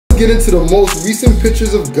get into the most recent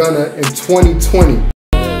pictures of Gunna in 2020.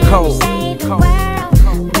 Cold.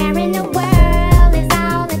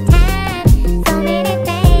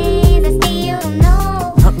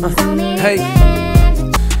 Hey.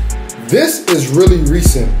 This is really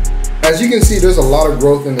recent. As you can see, there's a lot of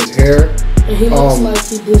growth in his hair. And he looks like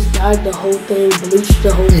he just dyed the whole thing, bleached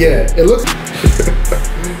the whole thing. Yeah, it looks.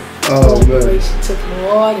 Oh man. Took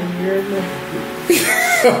more than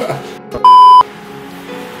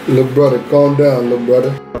Little brother, calm down, little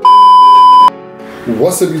brother.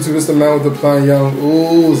 What's up, YouTube? It's the man with the plan, Young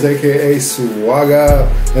Ooze, aka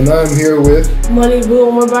SالLAGGAP, and I'm here with Money Boo,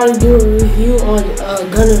 and we're about to do a review on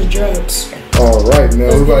Gunna'S dreads. All right, man,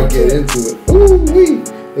 we're about to get into it. Ooh wee.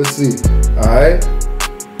 Let's see. All right.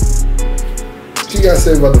 What you gotta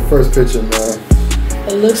say about the first picture, man?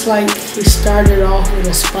 It looks like he started off with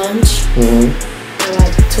a sponge and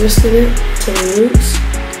like twisted it to the roots.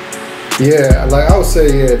 Yeah, like I would say,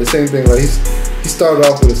 yeah, the same thing. Like he started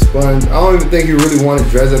off with a sponge. I don't even think he really wanted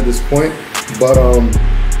dreads at this point, but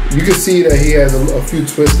you can see that he has a few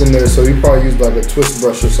twists in there, so he probably used like a twist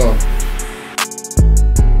brush or something.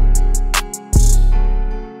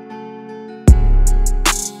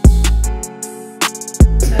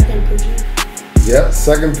 Second picture. Yep,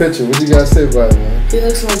 second picture. What you gotta say about it, man? He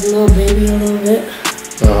looks like a little baby a little bit.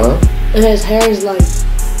 And his hair is like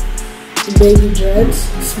baby dreads,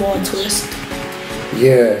 small twist.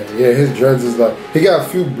 Yeah, his dreads is like, he got a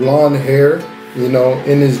few blonde hair, you know,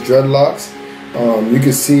 in his dreadlocks. You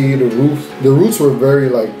can see the roots were very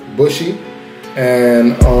like bushy,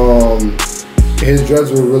 and his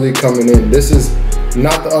dreads were really coming in. This is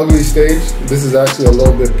not the ugly stage. This is actually a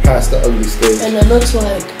little bit past the ugly stage. And it looks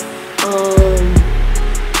like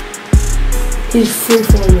he's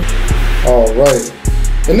freeforming. All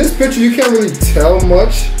right. In this picture, you can't really tell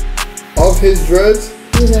much of his dreads.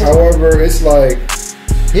 However, it's like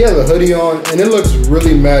he has a hoodie on, and it looks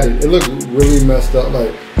really matted. It looks really messed up.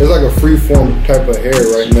 Like it's like a freeform type of hair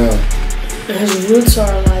right now. And his roots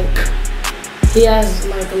are like, he has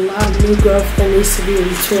like a lot of new growth that needs to be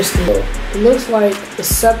retwisted. It looks like it's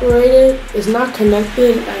separated. It's not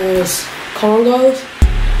connected as Congo's,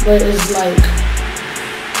 but it's like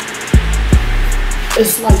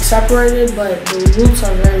separated, but the roots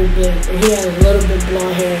are very big, and he has a little bit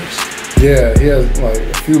blonde hairs. Yeah, he has like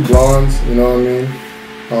a few blondes, you know what I mean?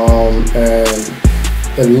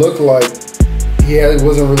 And it looked like he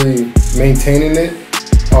wasn't really maintaining it.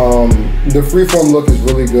 The freeform look is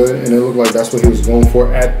really good, and it looked like that's what he was going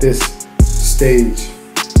for at this stage.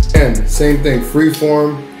 And same thing,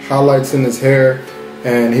 freeform, highlights in his hair,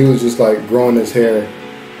 and he was just like growing his hair.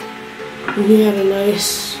 He had a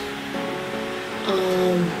nice,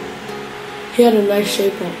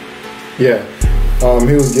 shape up. Yeah.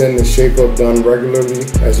 He was getting the shape up done regularly,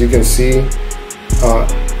 as you can see.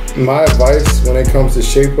 My advice when it comes to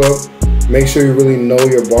shape up, make sure you really know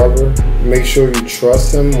your barber. Make sure you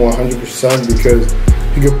trust him 100%, because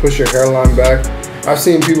he can push your hairline back. I've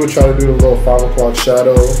seen people try to do the little 5 o'clock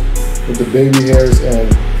shadow with the baby hairs, and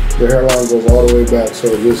their hairline goes all the way back.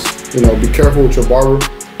 So just, you know, be careful with your barber.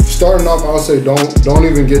 Starting off, I would say don't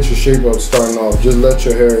even get your shape up starting off. Just let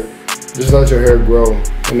your hair grow,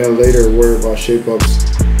 and then later worry about shape ups.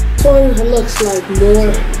 This one looks like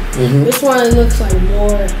more. This one looks like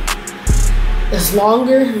more. It's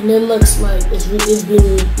longer, and it looks like it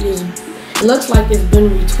looks like it's been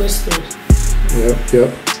retwisted.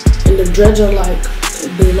 Yep. And the dreads are like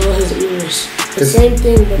below his ears. The same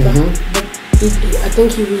thing, but I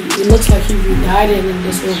think it looks like he re-dyed it in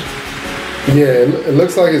this one. Yeah, it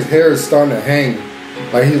looks like his hair is starting to hang.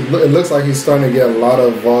 Like it looks like he's starting to get a lot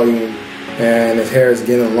of volume, and his hair is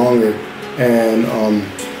getting longer. And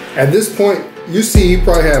at this point, you see he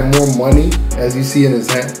probably had more money, as you see in his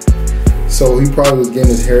hand. So he probably was getting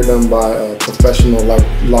his hair done by a professional like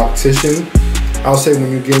loctician. I'll say when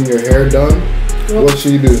you're getting your hair done, what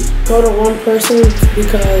should you do? Go to one person,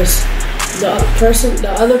 because the first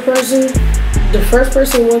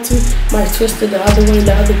person you went to might twist it the other way,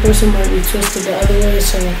 the other person might be twisted the other way,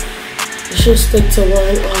 so you should stick to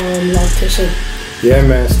one loctician. Yeah,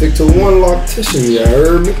 man, stick to one loctician, you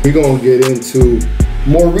heard me? We're gonna get into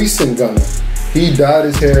more recent Gunna. He dyed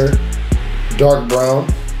his hair dark brown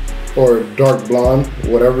or dark blonde,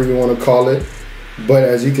 whatever you want to call it. But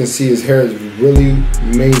as you can see, his hair is really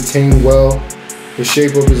maintained well. His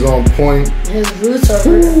shape up is on point. His roots are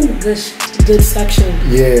good section.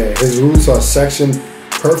 Yeah, his roots are sectioned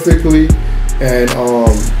perfectly, and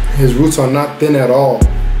his roots are not thin at all.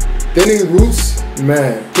 Thinning roots,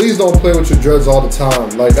 man, please don't play with your dreads all the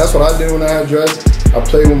time. Like, that's what I did when I had dreads. I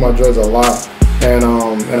played with my dreads a lot, and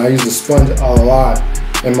I used a sponge a lot,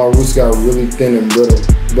 and my roots got really thin and brittle.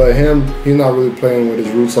 But him, he's not really playing with his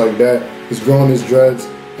roots like that. He's growing his dreads,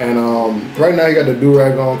 and right now he got the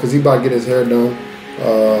do-rag on because he about to get his hair done.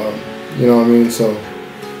 You know what I mean? So,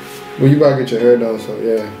 well, you about to get your hair done, so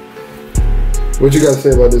yeah. What you got to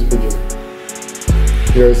say about this picture?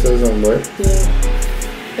 You already said something, right?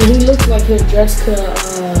 Yeah. And he looks like his dreads could,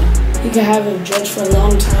 he could have his dreads for a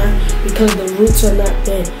long time because the roots are not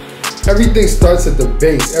thin. Everything starts at the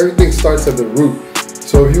base. Everything starts at the root.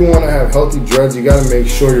 So if you want to have healthy dreads, you got to make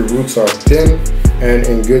sure your roots are thin and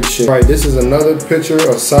in good shape. All right, this is another picture,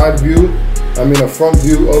 a side view. I mean, a front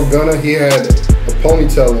view of Gunna. He had a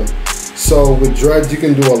ponytail in. So with dreads, you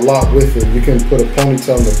can do a lot with it. You can put a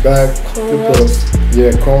ponytail in the back. Cornrows.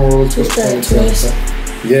 Cornrows. Put a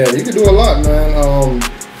ponytail. Yeah, you can do a lot, man.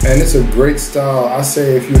 And it's a great style. I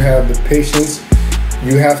say if you have the patience,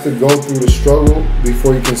 you have to go through the struggle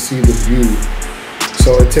before you can see the beauty.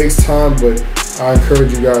 So it takes time, but I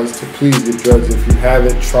encourage you guys to please get dreads. If you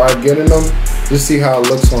haven't, try getting them. Just see how it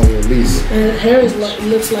looks on you at least. And his hair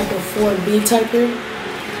looks like a 4B type hair.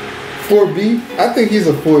 4B? I think he's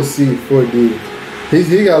a 4C, 4D.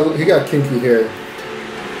 He got kinky hair.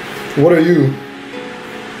 What are you?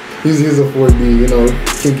 He's a 4D, you know,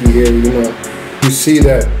 kinky hair, you know. You see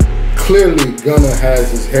that clearly Gunna has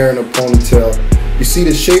his hair in a ponytail. You see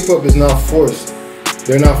the shape up is not forced.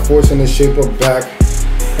 They're not forcing the shape up back,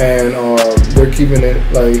 and they're keeping it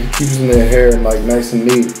like keeping their hair like nice and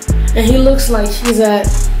neat. And he looks like he's at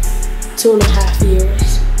 2.5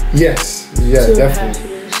 years. Yes, yeah, definitely.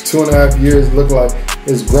 2.5 years look like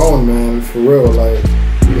it's growing, man, for real. Like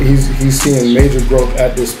he's seeing major growth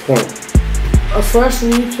at this point. A fresh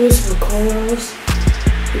retwist with cornrows.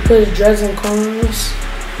 He put his dreads in cornrows.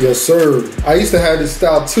 Yes, sir. I used to have this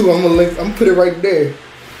style too. I'm gonna put it right there.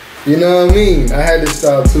 You know what I mean? I had this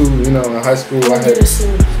style too, you know, in high school.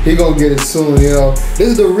 He gonna get it soon, you know. This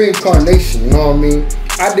is the reincarnation, you know what I mean?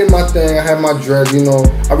 I did my thing, I had my dreads, you know.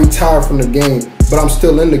 I retired from the game, but I'm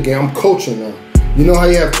still in the game. I'm coaching now. You know how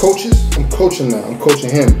you have coaches? I'm coaching now. I'm coaching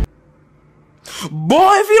him.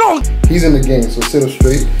 Boy, if you don't... He's in the game, so sit up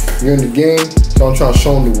straight. You're in the game, so I'm trying to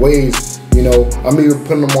show him the ways. You know, I'm even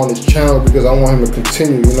putting him on this channel because I want him to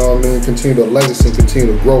continue, you know what I mean? Continue the legacy,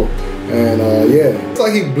 continue to grow. And yeah. It's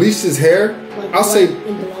like he bleached his hair. Like I'll say,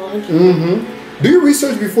 do your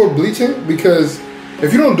research before bleaching, because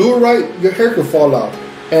if you don't do it right, your hair could fall out.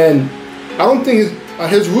 And I don't think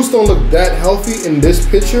his roots don't look that healthy in this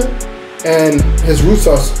picture, and his roots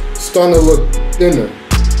are starting to look thinner.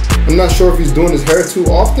 I'm not sure if he's doing his hair too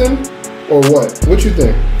often or what. What you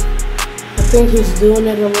think? I think he's doing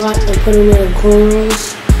it a lot and putting it in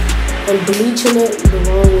cornrows and bleaching it the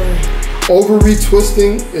wrong way. Over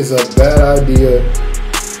retwisting is a bad idea.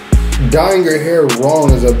 Dyeing your hair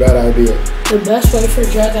wrong is a bad idea. The best way for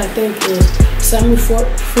dreads, I think, is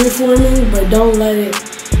semi-freeforming, but don't let it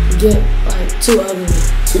get like too ugly.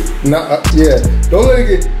 Yeah, don't let it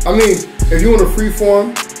get. I mean, if you want to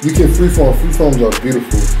freeform, you can freeform. Freeforms are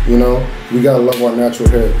beautiful, you know. We gotta love our natural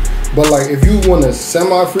hair. But like, if you want to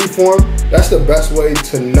semi-freeform, that's the best way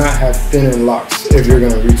to not have thinning locks if you're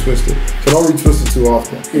gonna retwist it. So don't retwist it too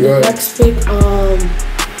often. The next pic,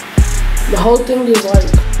 the whole thing is like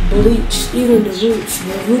bleached. Even the roots.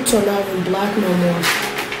 The roots are not even black no more.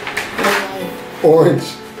 They're like orange.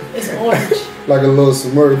 It's orange. Like a little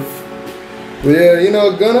Smurf. But yeah, you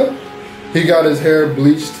know, Gunna, he got his hair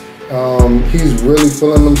bleached. He's really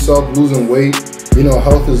feeling himself, losing weight. You know,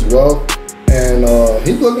 health is wealth. And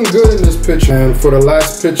he's looking good in this picture. And for the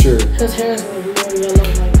last picture, his hair is like more yellow,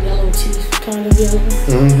 like yellow teeth, kind of yellow.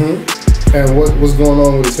 And what's going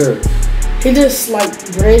on with his hair? He just like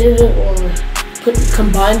braided it or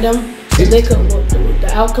combined them so they could.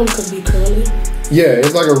 The outcome could be curly. Yeah,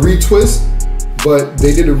 it's like a retwist, but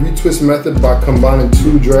they did a retwist method by combining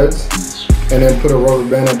two dreads and then put a rubber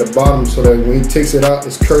band at the bottom so that when he takes it out,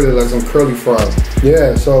 it's curly like some curly fries.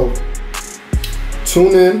 Yeah, so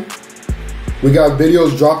tune in. We got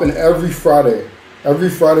videos dropping every Friday. Every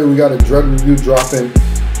Friday we got a dread review dropping.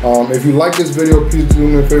 If you like this video, please do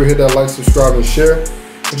me a favor, hit that like, subscribe, and share.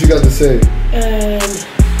 What you got to say? And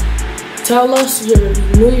tell us your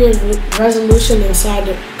New Year's resolution inside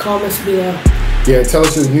the comments below. Yeah, tell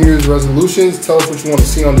us your New Year's resolutions. Tell us what you want to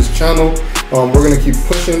see on this channel. We're going to keep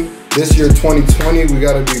pushing. This year, 2020, we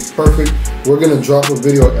got to be perfect. We're going to drop a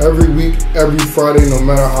video every week, every Friday, no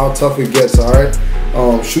matter how tough it gets, all right?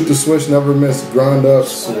 Shoot the switch, never miss. Grind up,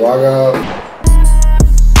 swag out.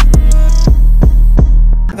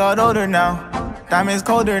 Got older now, diamonds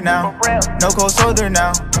colder now. No cold shoulder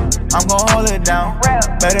now, I'm gon' hold it down.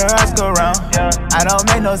 Better ask around, I don't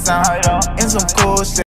make no sound. In some cool shit.